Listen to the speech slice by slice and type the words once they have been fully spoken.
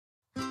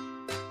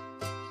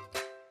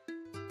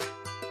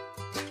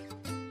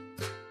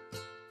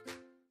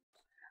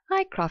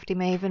Hi Crafty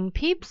Maven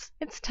peeps,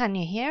 it's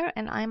Tanya here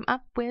and I'm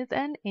up with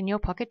an In Your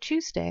Pocket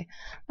Tuesday.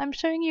 I'm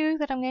showing you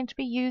that I'm going to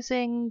be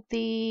using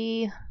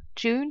the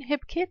June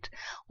hip kit.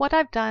 What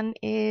I've done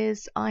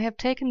is I have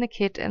taken the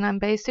kit and I'm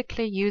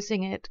basically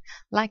using it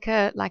like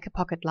a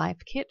pocket life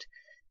kit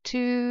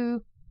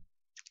to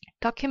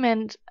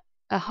document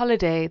a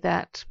holiday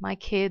that my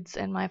kids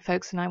and my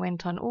folks and I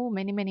went on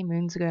many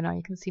moons ago now.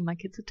 You can see my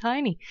kids are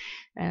tiny,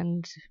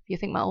 and if you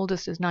think my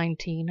oldest is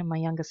 19 and my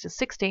youngest is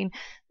 16,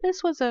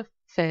 this was a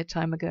fair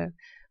time ago.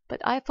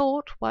 But I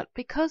thought,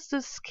 because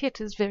this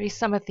kit is very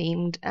summer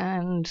themed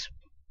and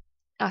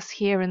us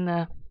here in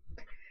the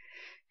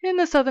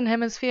southern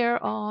hemisphere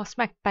are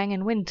smack bang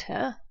in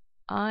winter,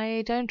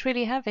 I don't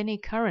really have any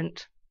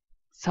current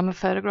summer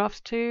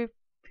photographs to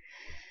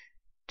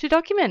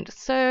document.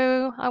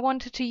 So I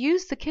wanted to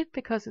use the kit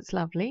because it's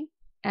lovely,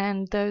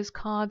 and those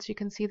cards you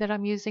can see that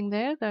I'm using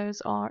there,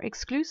 those are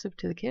exclusive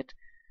to the kit.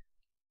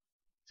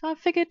 So I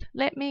figured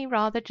let me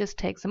rather just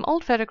take some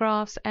old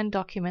photographs and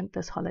document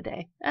this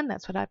holiday, and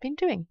that's what I've been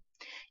doing.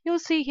 You'll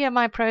see here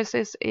my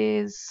process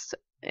it's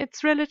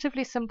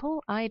relatively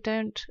simple. I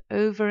don't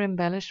over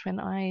embellish when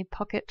I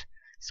pocket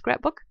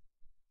scrapbook,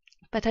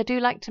 but I do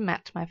like to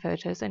mat my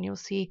photos, and you'll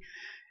see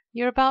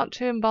you're about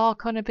to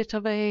embark on a bit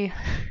of a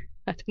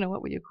I don't know,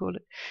 what would you call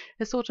it?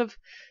 A sort of,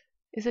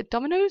 is it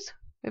dominoes?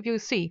 If you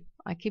see,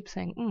 I keep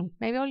saying,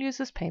 maybe I'll use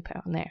this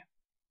paper on there.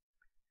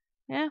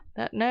 Yeah,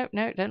 no,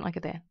 don't like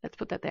it there. Let's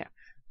put that there.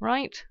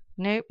 Right,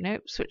 nope,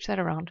 switch that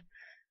around.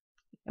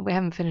 We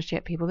haven't finished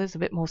yet, people. There's a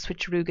bit more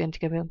switcheroo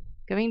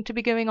going to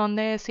be going on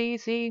there.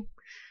 See,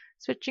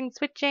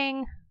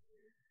 switching.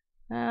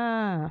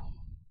 Am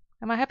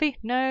I happy?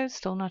 No,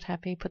 still not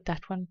happy. Put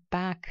that one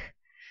back.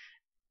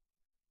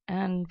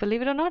 And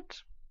believe it or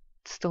not,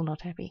 still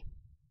not happy.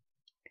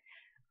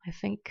 I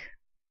think,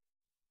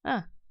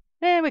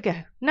 there we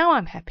go. Now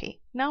I'm happy.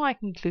 Now I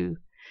can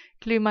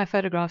glue my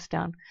photographs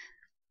down.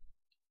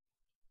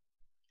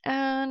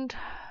 And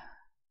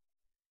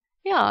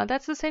yeah,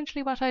 that's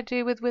essentially what I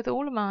do with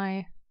all of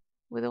my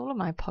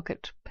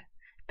pocket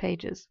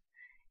pages.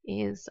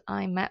 Is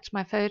I mat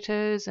my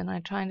photos and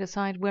I try and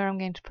decide where I'm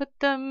going to put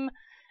them,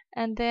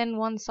 and then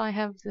once I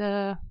have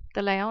the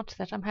layout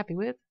that I'm happy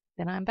with,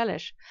 then I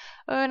embellish.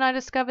 Oh, and I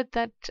discovered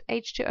that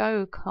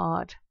H2O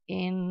card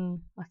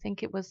in, I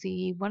think it was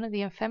one of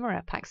the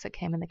ephemera packs that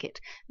came in the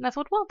kit, and I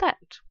thought, well,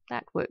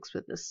 that works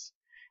with this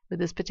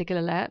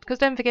particular layout, because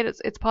don't forget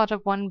it's part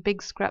of one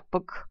big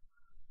scrapbook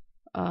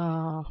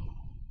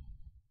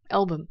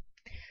album.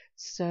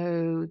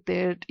 So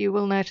there you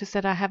will notice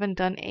that I haven't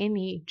done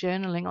any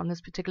journaling on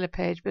this particular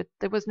page, but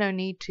there was no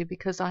need to,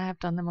 because I have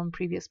done them on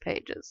previous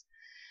pages.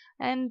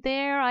 And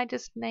there I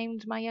just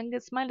named my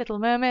youngest my little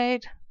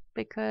mermaid,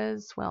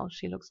 because, well,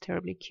 she looks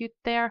terribly cute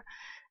there,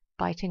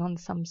 biting on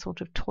some sort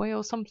of toy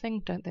or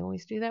something. Don't they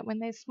always do that when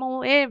they're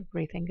small?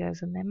 Everything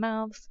goes in their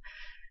mouths.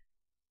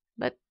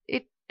 But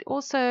it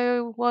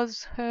also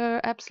was her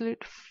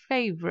absolute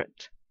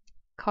favorite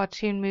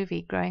cartoon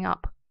movie growing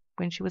up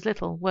when she was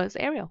little, was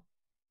Ariel,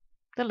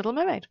 the Little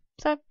Mermaid.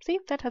 So see,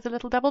 that has a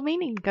little double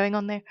meaning going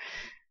on there.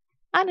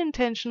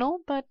 Unintentional,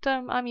 but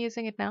I'm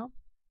using it now.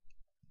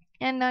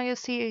 And now you'll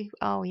see,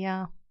 oh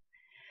yeah,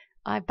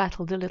 I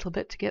battled a little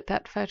bit to get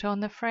that photo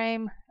on the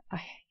frame.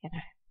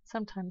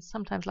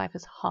 Sometimes life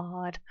is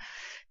hard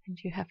and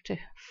you have to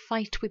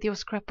fight with your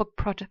scrapbook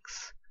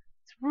projects.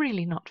 It's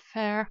really not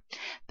fair.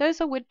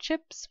 Those are wood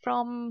chips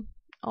from,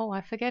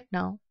 I forget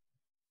now.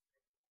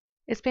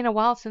 It's been a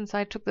while since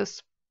I took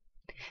this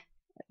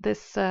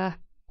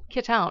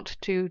kit out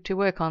to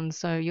work on,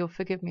 so you'll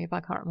forgive me if I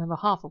can't remember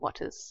half of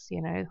what is,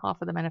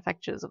 half of the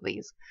manufacturers of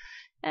these.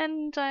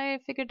 And I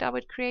figured I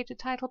would create a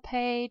title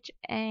page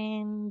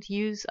and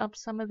use up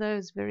some of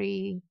those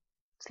very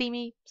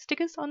themey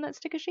stickers on that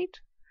sticker sheet.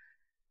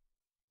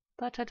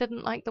 But I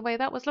didn't like the way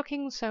that was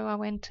looking, so I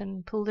went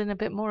and pulled in a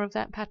bit more of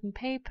that pattern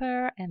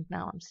paper, and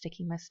now I'm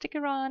sticking my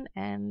sticker on.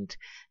 And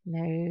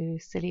no,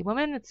 silly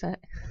woman,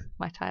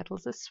 my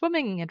title's a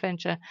swimming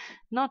adventure,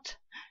 not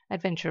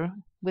adventure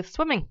with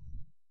swimming.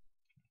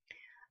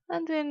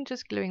 And then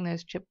just gluing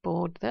those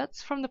chipboard.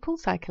 That's from the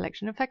Poolside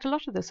collection. In fact, a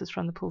lot of this is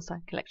from the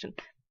Poolside collection.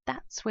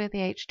 That's where the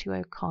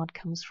H2O card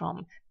comes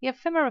from, the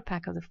ephemera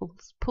pack of the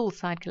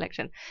Poolside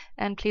collection.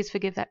 And please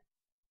forgive that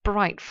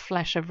bright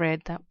flash of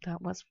red. That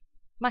was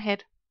my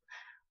head.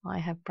 I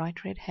have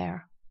bright red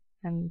hair,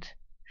 and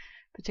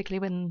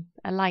particularly when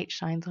a light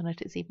shines on it,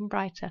 it's even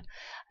brighter.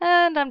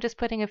 And I'm just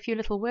putting a few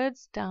little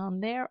words down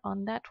there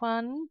on that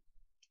one.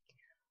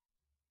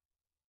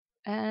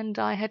 And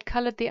I had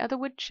colored the other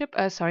wood chip.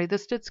 Oh, sorry,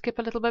 this did skip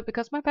a little bit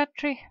because my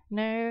battery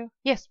ran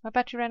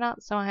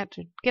out, so I had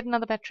to get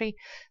another battery.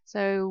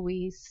 So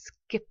we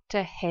skipped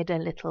ahead a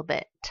little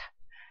bit.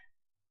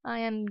 I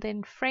am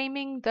then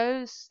framing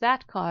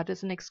that card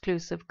as an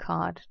exclusive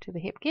card to the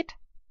hip kit.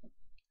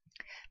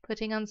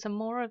 Putting on some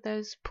more of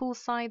those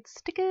poolside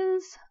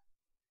stickers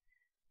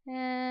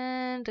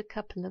and a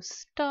couple of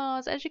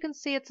stars. As you can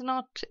see,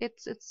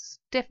 it's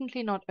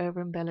definitely not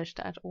over embellished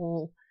at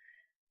all.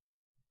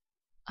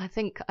 I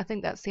think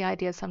that's the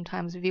idea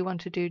sometimes. If you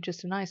want to do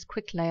just a nice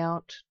quick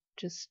layout,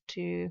 just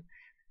to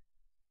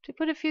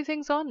put a few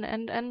things on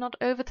and not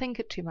overthink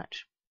it too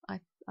much.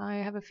 I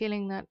have a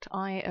feeling that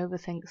I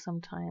overthink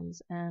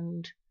sometimes,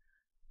 and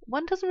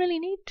one doesn't really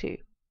need to,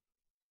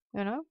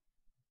 you know?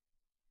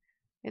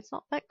 It's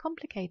not that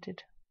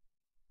complicated.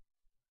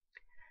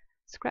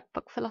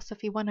 Scrapbook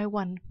Philosophy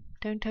 101.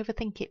 Don't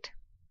overthink it.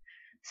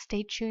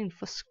 Stay tuned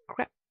for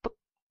Scrapbook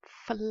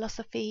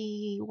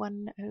Philosophy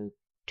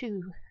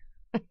 102.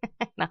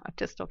 No, I'm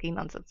just talking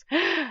nonsense.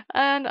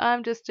 And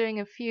I'm just doing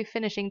a few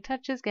finishing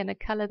touches, going to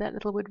color that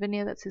little wood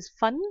veneer that says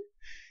fun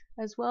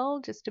as well,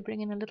 just to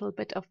bring in a little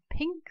bit of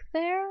pink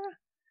there.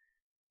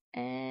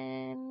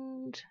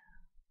 And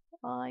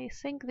I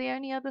think the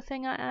only other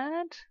thing I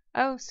add,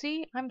 oh,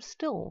 see, I'm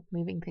still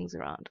moving things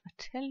around. I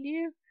tell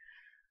you,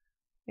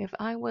 if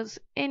I was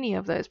any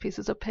of those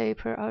pieces of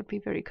paper, I would be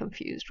very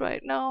confused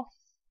right now.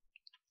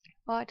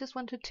 Well, I just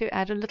wanted to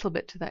add a little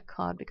bit to that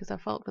card because I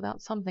felt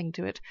without something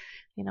to it,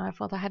 you know, I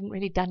felt I hadn't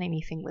really done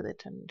anything with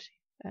it,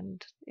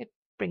 and it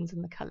brings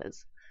in the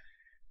colors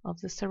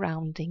of the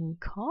surrounding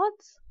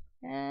cards.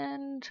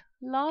 And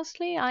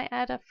lastly, I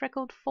add a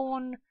freckled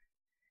fawn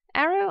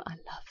arrow. I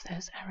love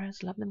those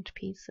arrows, love them to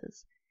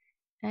pieces.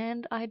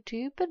 And I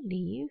do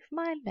believe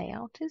my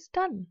layout is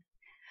done.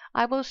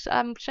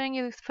 I'm showing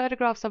you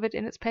photographs of it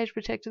in its page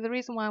protector. The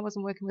reason why I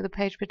wasn't working with a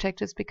page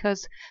protector is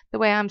because the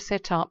way I'm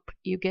set up,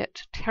 you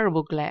get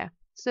terrible glare.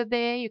 So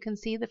there you can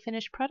see the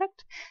finished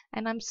product,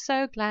 and I'm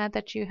so glad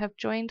that you have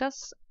joined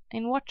us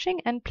in watching,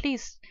 and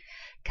please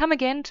come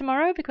again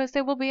tomorrow because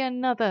there will be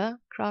another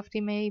Crafty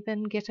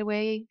Maven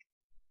Getaway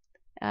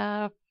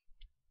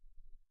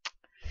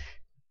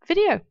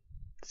video.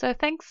 So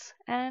thanks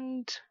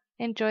and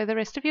enjoy the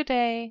rest of your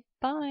day.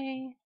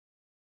 Bye.